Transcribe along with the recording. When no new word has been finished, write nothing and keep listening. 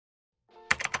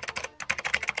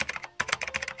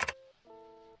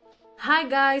Hi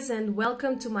guys, and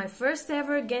welcome to my first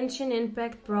ever Genshin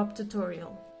Impact prop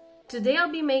tutorial. Today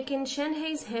I'll be making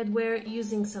Shenhe's headwear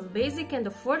using some basic and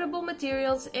affordable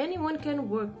materials anyone can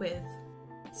work with.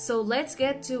 So let's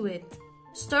get to it.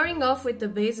 Starting off with the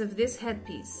base of this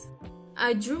headpiece.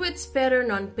 I drew its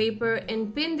pattern on paper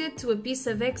and pinned it to a piece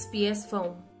of XPS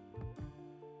foam.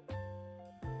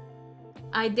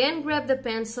 I then grabbed a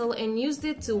pencil and used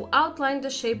it to outline the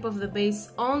shape of the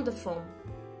base on the foam.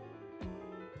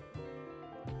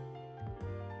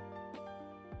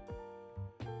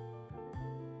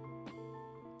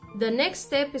 The next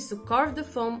step is to carve the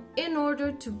foam in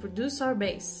order to produce our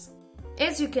base.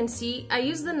 As you can see, I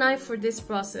used a knife for this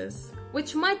process,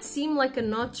 which might seem like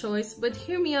an odd choice, but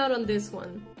hear me out on this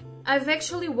one. I've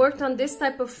actually worked on this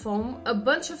type of foam a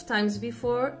bunch of times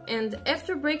before, and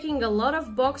after breaking a lot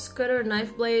of box cutter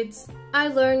knife blades, I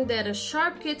learned that a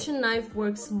sharp kitchen knife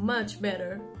works much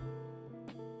better.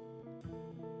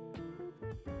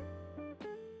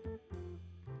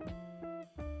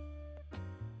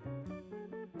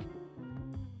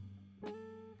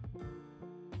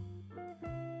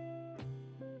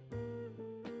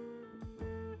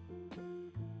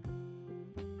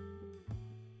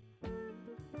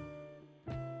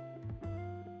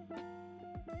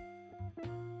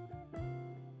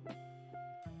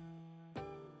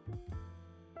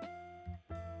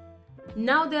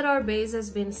 Now that our base has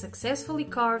been successfully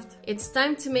carved, it's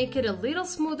time to make it a little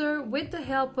smoother with the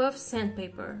help of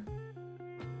sandpaper.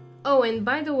 Oh, and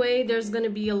by the way, there's gonna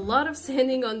be a lot of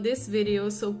sanding on this video,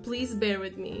 so please bear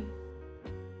with me.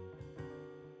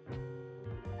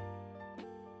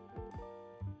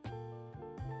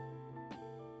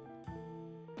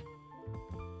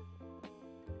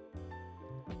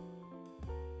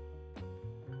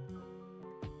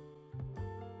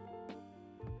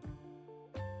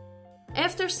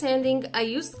 After sanding, I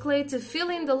used clay to fill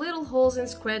in the little holes and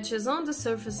scratches on the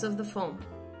surface of the foam,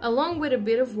 along with a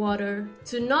bit of water,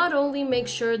 to not only make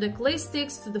sure the clay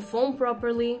sticks to the foam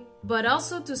properly, but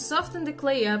also to soften the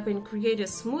clay up and create a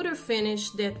smoother finish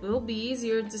that will be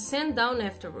easier to sand down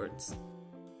afterwards.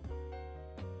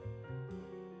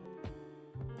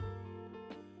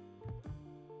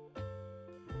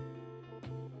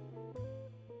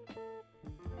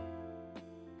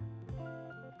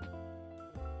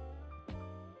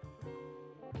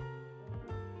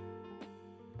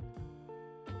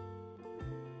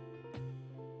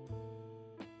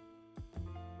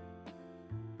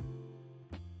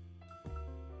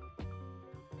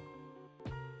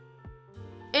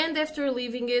 And after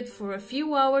leaving it for a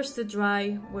few hours to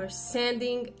dry, we're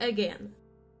sanding again.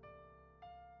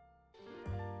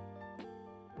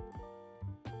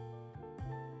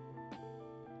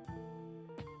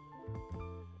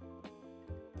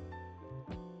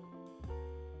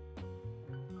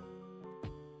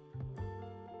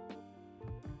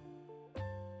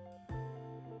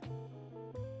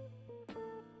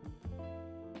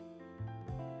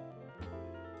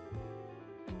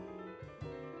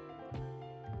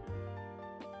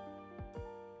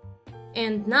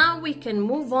 And now we can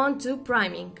move on to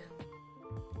priming.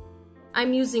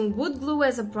 I'm using wood glue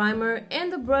as a primer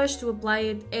and a brush to apply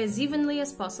it as evenly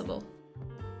as possible.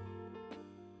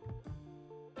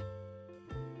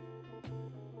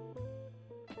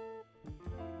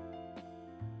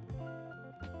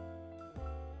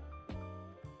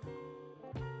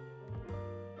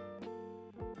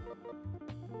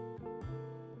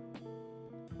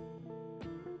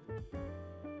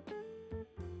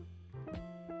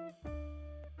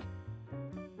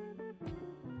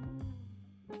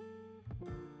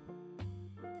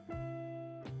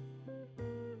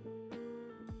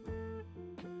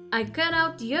 I cut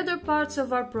out the other parts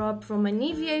of our prop from an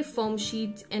EVA foam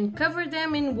sheet and covered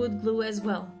them in wood glue as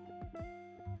well.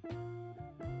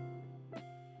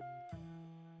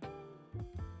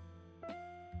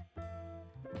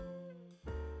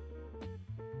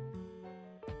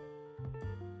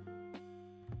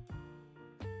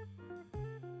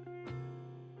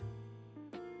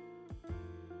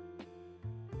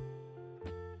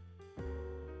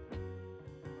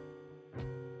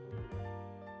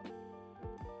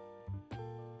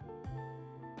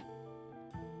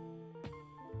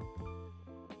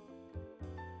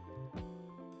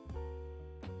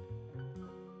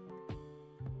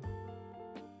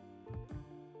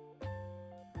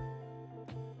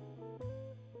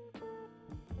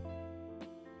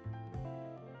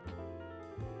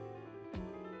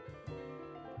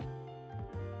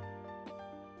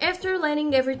 After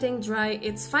letting everything dry,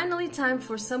 it's finally time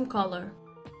for some color.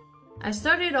 I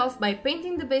started off by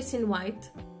painting the base in white.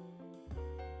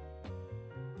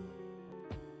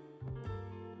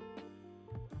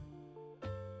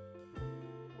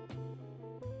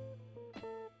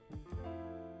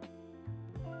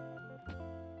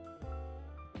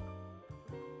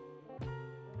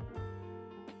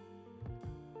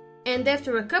 And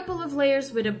after a couple of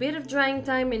layers with a bit of drying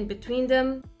time in between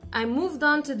them, I moved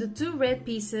on to the two red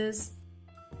pieces.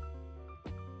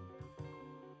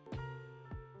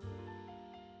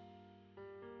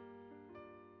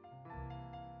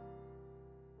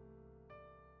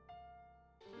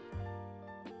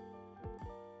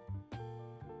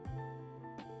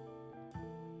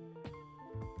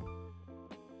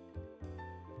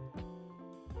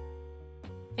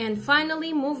 And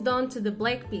finally moved on to the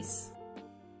black piece.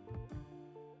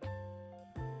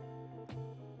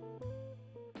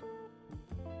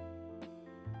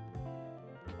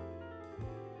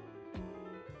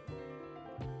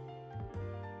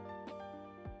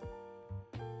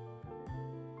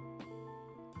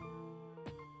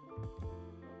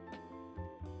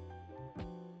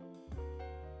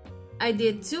 I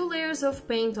did 2 layers of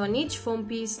paint on each foam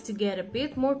piece to get a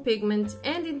bit more pigment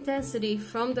and intensity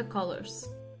from the colors.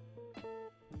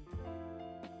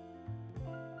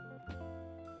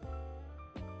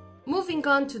 Moving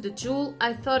on to the jewel,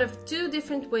 I thought of 2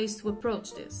 different ways to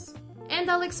approach this,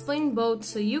 and I'll explain both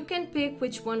so you can pick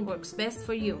which one works best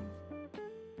for you.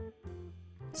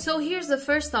 So here's the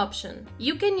first option.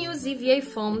 You can use EVA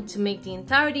foam to make the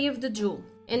entirety of the jewel,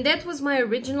 and that was my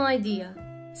original idea.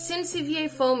 Since EVA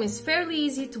foam is fairly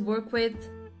easy to work with,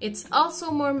 it's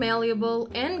also more malleable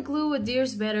and glue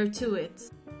adheres better to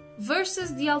it,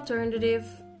 versus the alternative,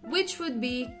 which would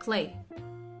be clay.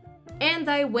 And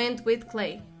I went with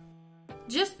clay,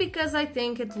 just because I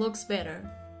think it looks better.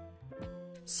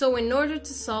 So in order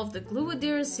to solve the glue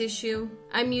adherence issue,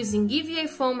 I'm using EVA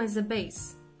foam as a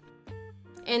base.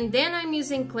 And then I'm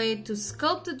using clay to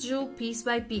sculpt the jewel piece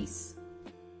by piece.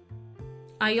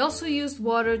 I also used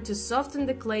water to soften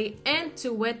the clay and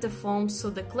to wet the foam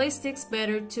so the clay sticks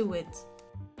better to it.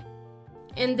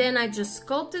 And then I just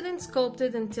sculpted and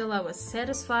sculpted until I was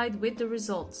satisfied with the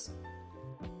results.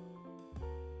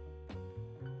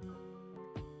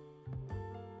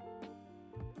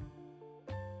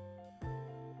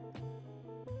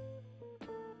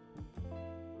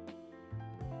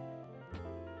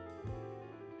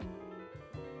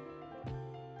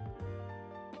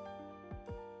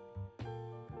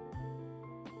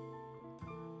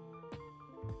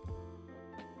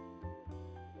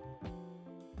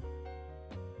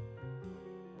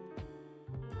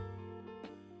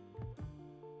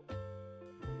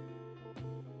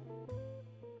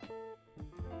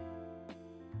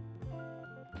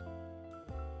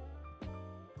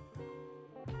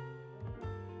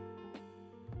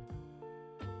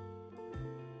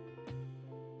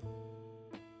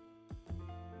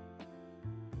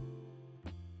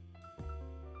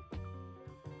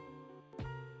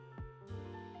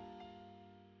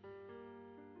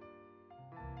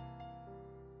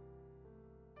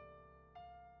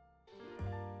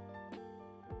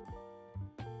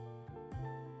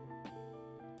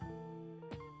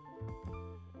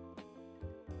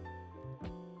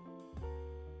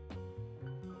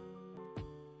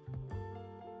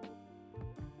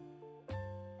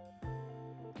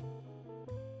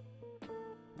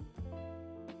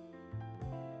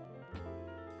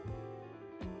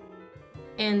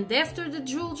 And after the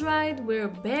jewel dried, we're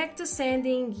back to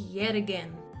sanding yet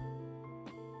again.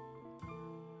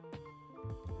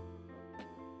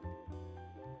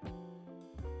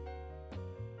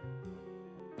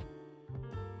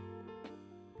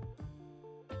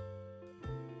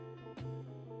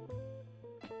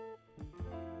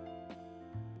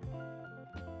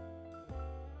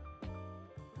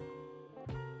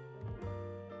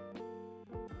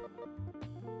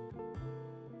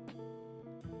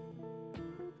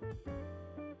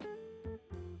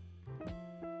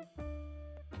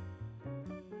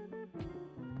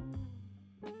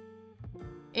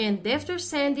 And after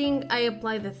sanding, I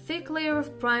apply the thick layer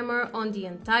of primer on the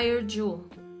entire jewel.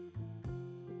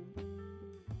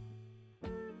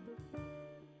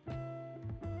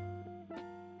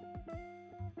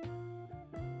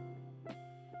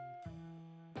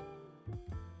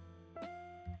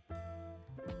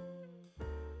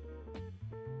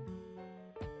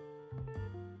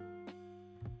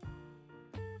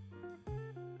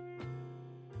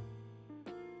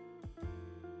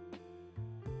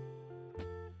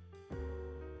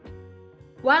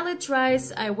 While it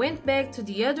dries, I went back to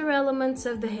the other elements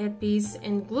of the headpiece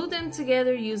and glued them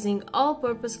together using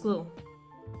all-purpose glue.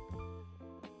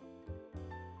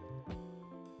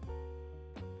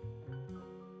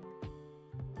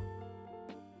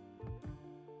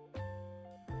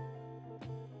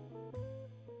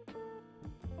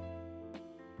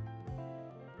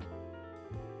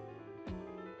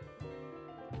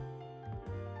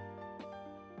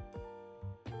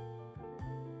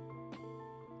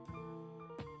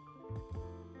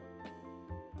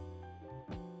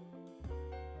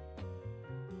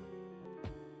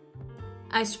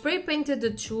 I spray painted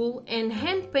the tulle and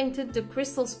hand painted the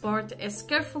crystals part as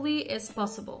carefully as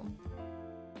possible.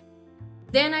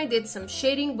 Then I did some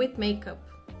shading with makeup.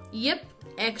 Yep,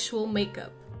 actual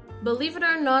makeup. Believe it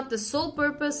or not, the sole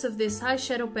purpose of this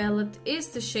eyeshadow palette is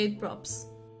to shade props.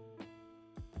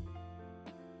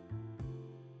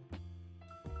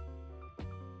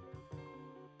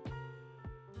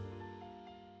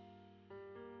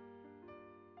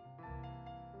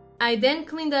 I then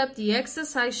cleaned up the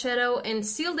excess eyeshadow and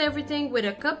sealed everything with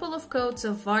a couple of coats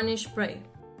of Varnish Spray.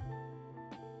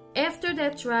 After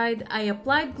that dried, I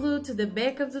applied glue to the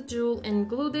back of the jewel and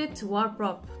glued it to our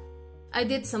prop. I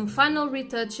did some final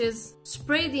retouches,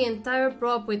 sprayed the entire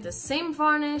prop with the same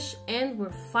varnish, and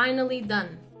we're finally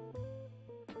done.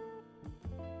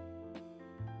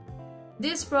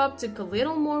 This prop took a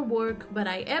little more work, but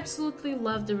I absolutely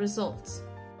love the results.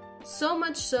 So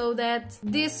much so that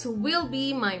this will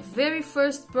be my very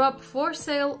first prop for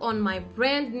sale on my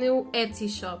brand new Etsy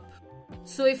shop.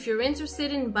 So if you're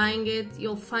interested in buying it,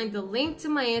 you'll find the link to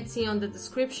my Etsy on the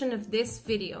description of this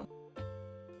video.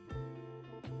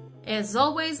 As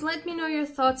always, let me know your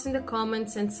thoughts in the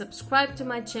comments and subscribe to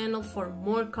my channel for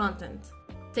more content.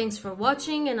 Thanks for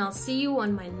watching and I'll see you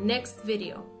on my next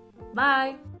video.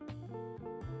 Bye!